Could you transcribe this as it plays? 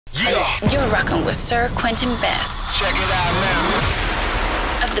Yeah. You're rocking with Sir Quinton Best. Check it out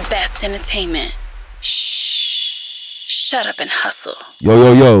now. Of the best entertainment. Shh. Shut up and hustle.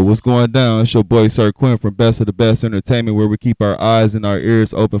 Yo, what's going down? It's your boy Sir Quinton from Best of the Best Entertainment, where we keep our eyes and our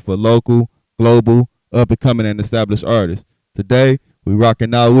ears open for local, global, up and coming and established artists. Today, we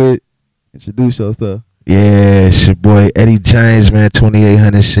rocking out with, introduce yourself. Yeah, it's your boy Eddie James, man,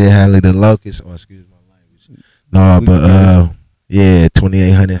 2800 shit, Halle the Locust. Oh, excuse my language. No, but yeah,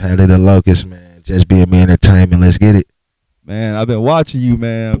 2800 Halle the Locust, man. Just being me entertainment. Let's get it. Man, I've been watching you,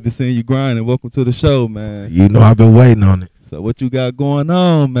 man. I've been seeing you grinding. Welcome to the show, man. You know I've been waiting on it. So what you got going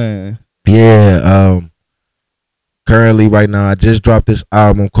on, man? Yeah, currently right now I just dropped this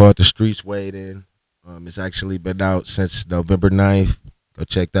album called The Streets Weighed In. It's actually been out since November 9th. Go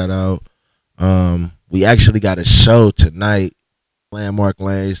check that out. We actually got a show tonight, Landmark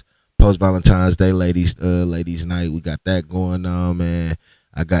Lanes, post Valentine's Day ladies night. We got that going on, man.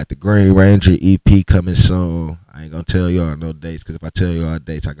 I got the Green Ranger EP coming soon. I ain't gonna tell y'all no dates, because if I tell y'all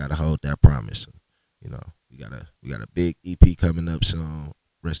dates, I gotta hold that promise. So, you know, we got a big EP coming up soon.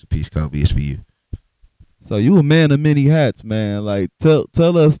 Rest in peace, Kobe. It's for you. So you a man of many hats, man. Like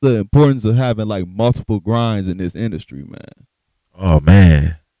tell us the importance of having like multiple grinds in this industry, man. Oh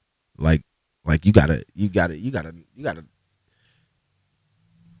man, like you gotta.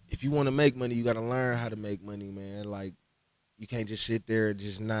 If you want to make money, you gotta learn how to make money, man. Like you can't just sit there and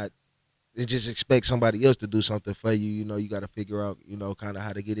just expect somebody else to do something for you. You know, you gotta figure out, you know, kind of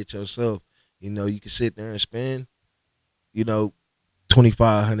how to get it yourself. You know, you can sit there and spend, you know,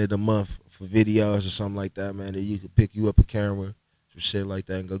 $2,500 a month for videos or something like that, man. And you could pick you up a camera, some shit like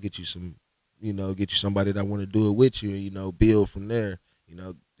that, and go get you some, you know, get you somebody that want to do it with you, and, you know, build from there. You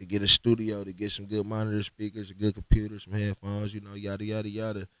know, to get a studio, to get some good monitor speakers, a good computer, some headphones, you know, yada yada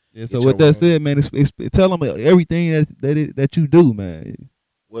yada. Yeah. So with that said, man, tell them everything that you do, man.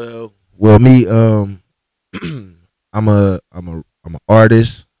 Well, me, I'm an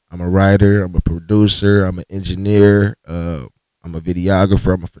artist. I'm a writer. I'm a producer. I'm an engineer. I'm a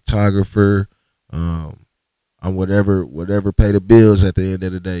videographer. I'm a photographer. I'm whatever pay the bills at the end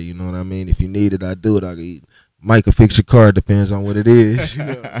of the day. You know what I mean? If you need it, I do it. Mike can fix your car. Depends on what it is. You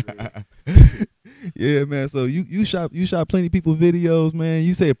know what I mean? Yeah, man. So you shot plenty of people videos, man.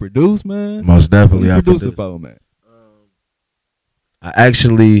 You say produce, man. Most definitely. I produce it for, man. I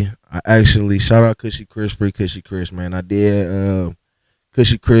actually shout out Cushy Chris, free Cushy Chris, man. I did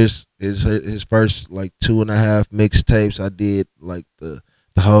Cushy Chris is his first like 2.5 mixtapes. I did like the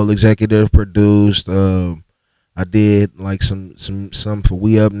whole executive produced. I did like some for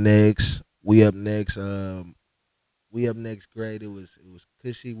We Up Next. We Up Next. We Up Next great. It was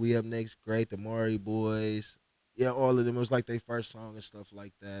Cushy. We Up Next great. The Maury Boys. Yeah, all of them. It was like their first song and stuff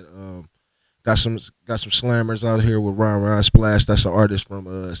like that. Got some slammers out here with Ron Splash. That's an artist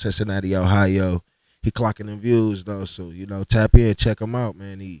from Cincinnati, Ohio. He clocking in views though, so you know, tap in, check him out,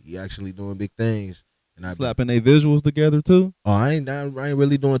 man. He actually doing big things. And I slapping their visuals together too. Oh, I ain't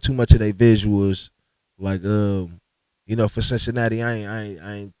really doing too much of their visuals. Like you know, for Cincinnati, I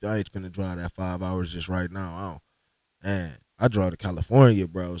ain't finna drive that 5 hours just right now. I drive to California,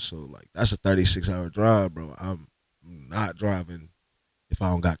 bro. So like that's a 36-hour drive, bro. I'm not driving if I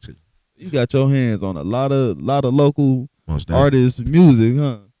don't got to. You got your hands on a lot of local artists' music,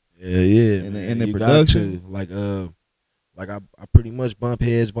 huh? Yeah, and the production, like I pretty much bump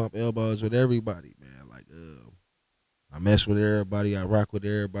heads, bump elbows with everybody, man. Like I mess with everybody, I rock with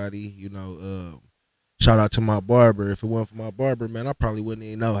everybody. You know, shout out to my barber. If it wasn't for my barber, man, I probably wouldn't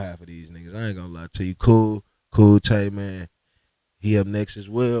even know half of these niggas. I ain't gonna lie to you. Cool Tay, man. He up next as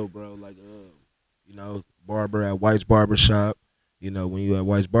well, bro. Like you know, barber at White's Barbershop. You know, when you at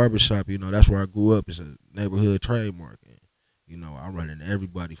White's Barbershop, you know that's where I grew up. It's a neighborhood trademark. You know, I run into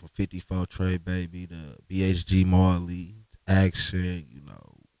everybody from 54 Trey Baby to BHG Marley, Action, you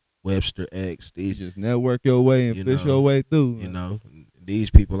know, Webster X. These just network your way and fish your way through. You know, these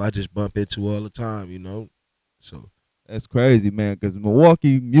people I just bump into all the time, you know. So that's crazy, man, because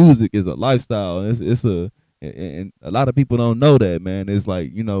Milwaukee music is a lifestyle. And a lot of people don't know that, man. It's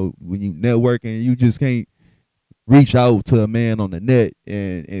like, you know, when you networking, you just can't reach out to a man on the net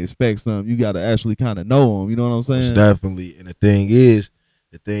and expect something. You got to actually kind of know him. You know what I'm saying? Most definitely. And the thing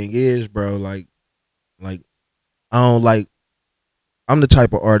is, bro, like I don't like. I'm the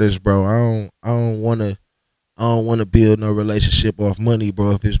type of artist, bro. I don't wanna build no relationship off money,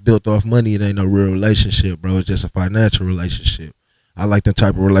 bro. If it's built off money, it ain't no real relationship, bro. It's just a financial relationship. I like them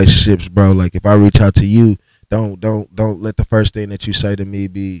type of relationships, bro. Like if I reach out to you, don't let the first thing that you say to me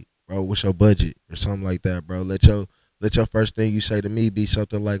be, bro, what's your budget or something like that, bro. Let let your first thing you say to me be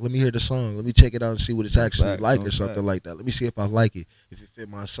something like, let me hear the song, let me check it out and see what it's actually like, or something like that. Let me see if I like it, if it fit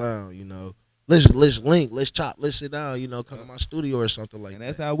my sound, you know. Let's link, let's chop, let's sit down, you know, come to my studio or something like that. And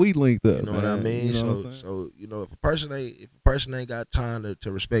that's how we linked up. You know man. what I mean? You know So you know, if a person ain't got time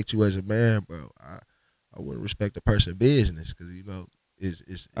to respect you as a man, bro, I wouldn't respect a person's business, because you know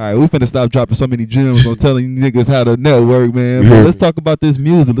it's. All right, we finna stop dropping so many gems on telling you niggas how to network, man. Yeah. But let's talk about this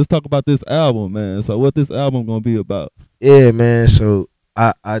music. Let's talk about this album, man. So what this album gonna be about? Yeah, man. So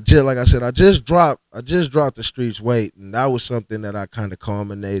I just, like I said, I just dropped The Streets Wait, and that was something that I kind of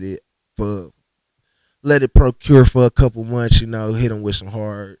culminated for. Let it procure for a couple months, you know. Hit them with some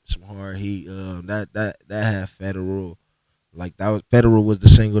hard heat. That had Federal, like that was Federal was the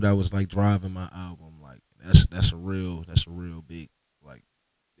single that was like driving my album. Like that's a real big, like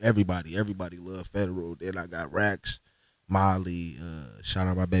everybody loved Federal. Then I got Rax, Molly. Shout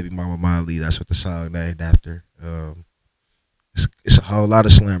out my baby mama Molly. That's what the song named after. It's a whole lot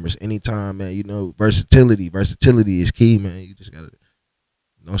of slammers. Anytime, man. You know, versatility is key, man. You just gotta.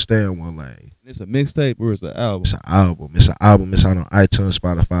 Don't stay in one lane. It's a mixtape or it's an album? It's an album. It's out on iTunes,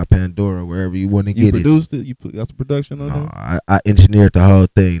 Spotify, Pandora, wherever you want to get it. You produced it? You got some production on there? I engineered the whole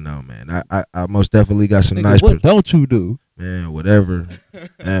thing, though, man. I most definitely got some nice. What don't you do? Man, whatever.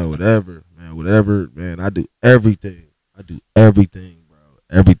 Man, I do everything. Bro. Everything.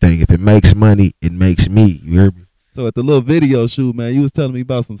 If it makes money, it makes me. You hear me? So at the little video shoot, man, you was telling me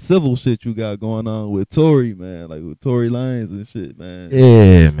about some civil shit you got going on with Tory, man, like with Tory Lanez and shit, man.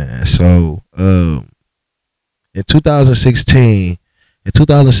 Yeah, man. So in 2016,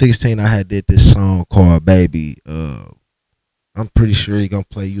 I had did this song called Baby. I'm pretty sure he gonna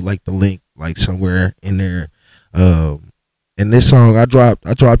play you like the link, like somewhere in there. And this song I dropped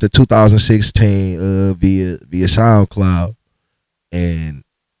in 2016 via SoundCloud, and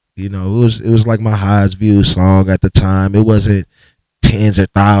you know, it was like my highest viewed song at the time. It wasn't tens or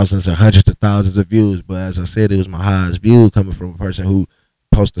thousands or hundreds of thousands of views, but as I said, it was my highest view coming from a person who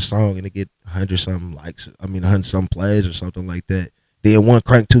posts a song and it get 100-something likes. 100-something plays or something like that. Then one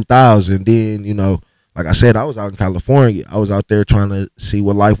cranked 2,000. Then, you know, like I said, I was out in California. I was out there trying to see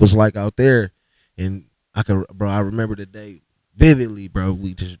what life was like out there, and I remember the day vividly, bro.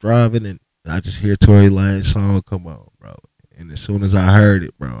 We just driving and I just hear Tory Lanez song come on, bro. And as soon as I heard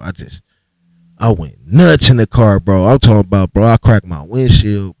it, bro, I went nuts in the car, bro. I'm talking about, bro, I cracked my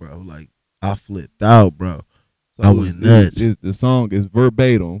windshield, bro. Like, I flipped out, bro. So I went nuts. The song is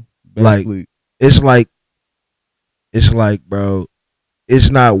verbatim, basically. Like, it's like, bro, it's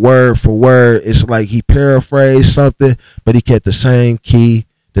not word for word. It's like he paraphrased something, but he kept the same key,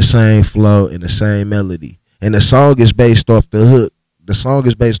 the same flow, and the same melody. And the song is based off the hook. The song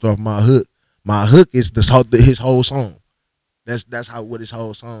is based off my hook. My hook is his whole song. That's what his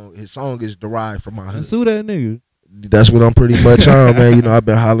song is derived from my hook. Sue that nigga. That's what I'm pretty much on, man. You know, I've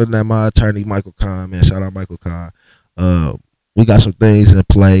been hollering at my attorney, Michael Kahn, man. Shout out Michael Kahn. We got some things in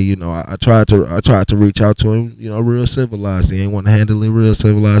play. You know, I tried to reach out to him. You know, real civilized. He ain't want to handle it real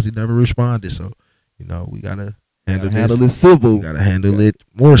civilized. He never responded. So, you know, we gotta handle it civil. We gotta handle it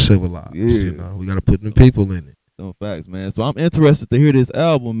more civilized. Yeah. You know, we gotta put the people in it. No facts, man. So I'm interested to hear this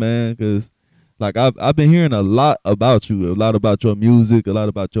album, man, because like I've been hearing a lot about you, a lot about your music, a lot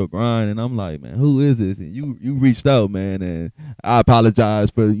about your grind, and I'm like, man, who is this? And you reached out, man, and I apologize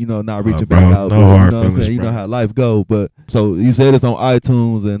for not reaching back out. No but, hard you know what I'm saying? You know how life go. But so you said it's on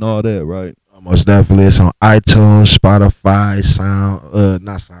iTunes and all that, right? Most definitely, it's on iTunes, Spotify,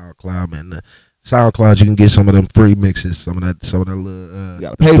 not SoundCloud, man. SoundCloud, you can get some of them free mixes, some of that little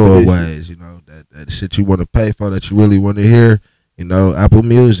throwaways, you know, that shit you want to pay for, that you really want to hear. You know, Apple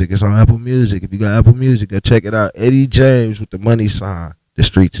Music. It's on Apple Music. If you got Apple Music, go check it out. Eddie James with the money sign. The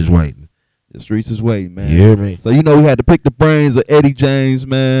Streets is waiting. The Streets is waiting, man. You hear me? So we had to pick the brains of Eddie James,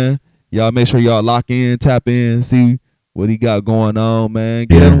 man. Y'all make sure y'all lock in, tap in, see what he got going on, man.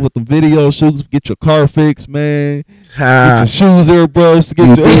 Get him with the video shoots. Get your car fixed, man. Get your shoes airbrushed.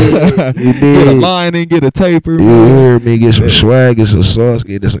 Get a lining, get a taper. You hear me? Get some swag, get some sauce,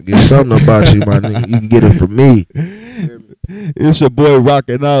 get something about you, my nigga. You can get it from me. It's your boy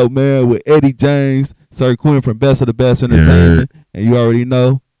rocking out, man, with Eddie James Sir Quinton from Best of the Best Entertainment. And you already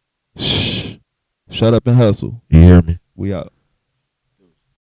know, shut up and hustle. You hear me? We out.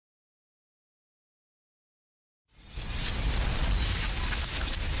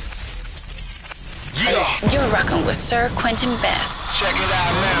 You're rocking with Sir Quinton Best. Check it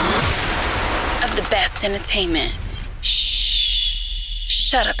out now. Of the Best Entertainment.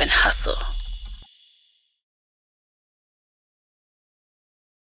 Shut up and hustle.